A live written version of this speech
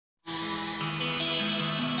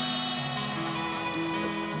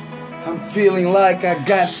I'm feeling like I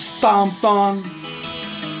got stomped on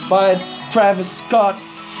by a Travis Scott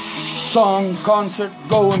song concert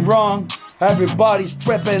going wrong. Everybody's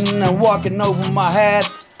tripping and walking over my head.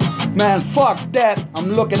 Man, fuck that.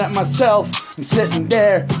 I'm looking at myself. I'm sitting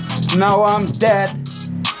there. Now I'm dead.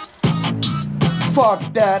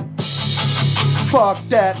 Fuck that. Fuck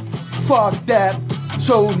that. Fuck that.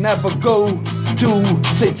 So never go to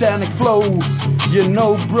satanic flow. You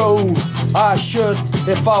know, bro, I should,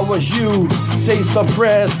 if I was you, say some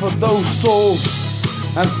prayers for those souls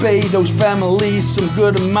and pay those families some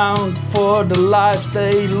good amount for the lives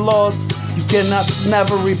they lost. You cannot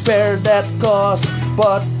never repair that cost,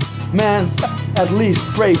 but man, at least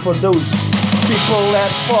pray for those people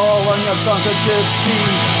that fall on your concert. Just see,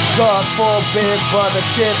 God forbid, but that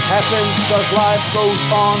shit happens, cause life goes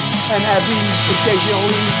on and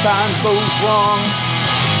occasionally time goes wrong.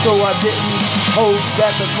 So I didn't hope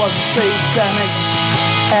that it was a satanic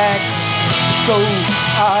act, so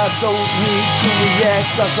I don't need to react,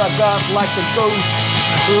 cause I got like a ghost,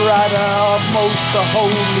 right almost the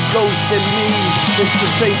Holy Ghost in me. It's the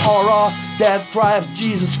same aura that drives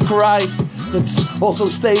Jesus Christ. It's also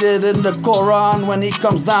stated in the Quran, when he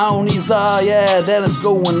comes down, he's yeah, then it's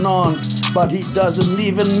going on. But he doesn't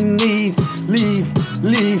even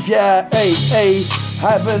leave, yeah, hey,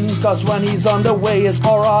 heaven, cause when he's on the way, his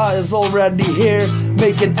aura is already here,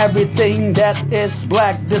 making everything that is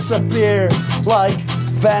black disappear, like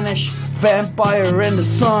vanish, vampire in the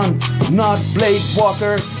sun, not Blade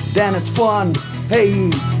Walker, then it's fun. Hey,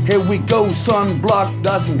 here we go, sunblock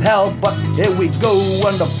doesn't help, but here we go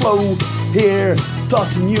on the flow. Here,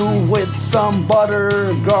 tossing you with some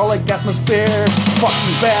butter, garlic atmosphere.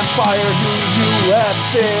 Fucking vampire, do you have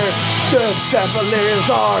fear? The Templars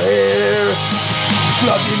are here.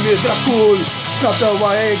 Vladimir Dracul, snap je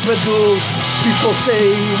wat ik bedoel? People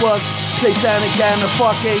say he was satanic and a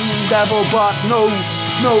fucking devil, but no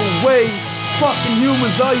way. Fucking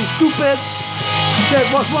humans, are you stupid? That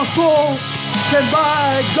was one soul, sent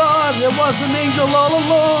by God, there was an angel all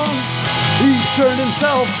along. He turned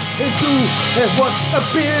himself into what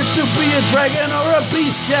appeared to be a dragon or a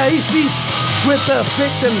beast. Yeah, he feasts with the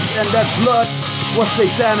victims, and that blood was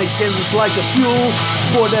satanic, and it's like a fuel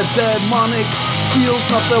for that demonic seals.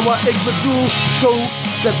 Snap wat ik bedoel? So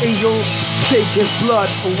that angel take his blood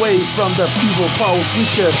away from the evil foul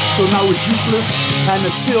creature. So now it's useless and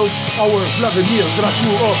it fills our Vladimir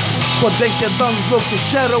Dracul op. Wat denk je dan als ik de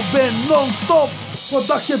shadow ben non-stop? Wat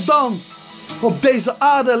dacht je dan? Op deze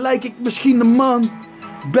aarde lijk ik misschien een man.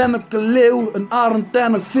 Ben ik een leeuw, een arend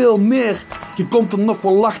en nog veel meer. Je komt er nog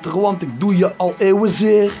wel achter, want ik doe je al eeuwen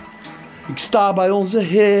zeer. Ik sta bij onze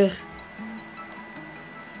Heer.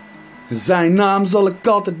 In zijn naam zal ik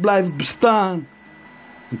altijd blijven bestaan.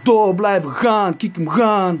 En door blijven gaan, kijk hem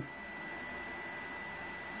gaan.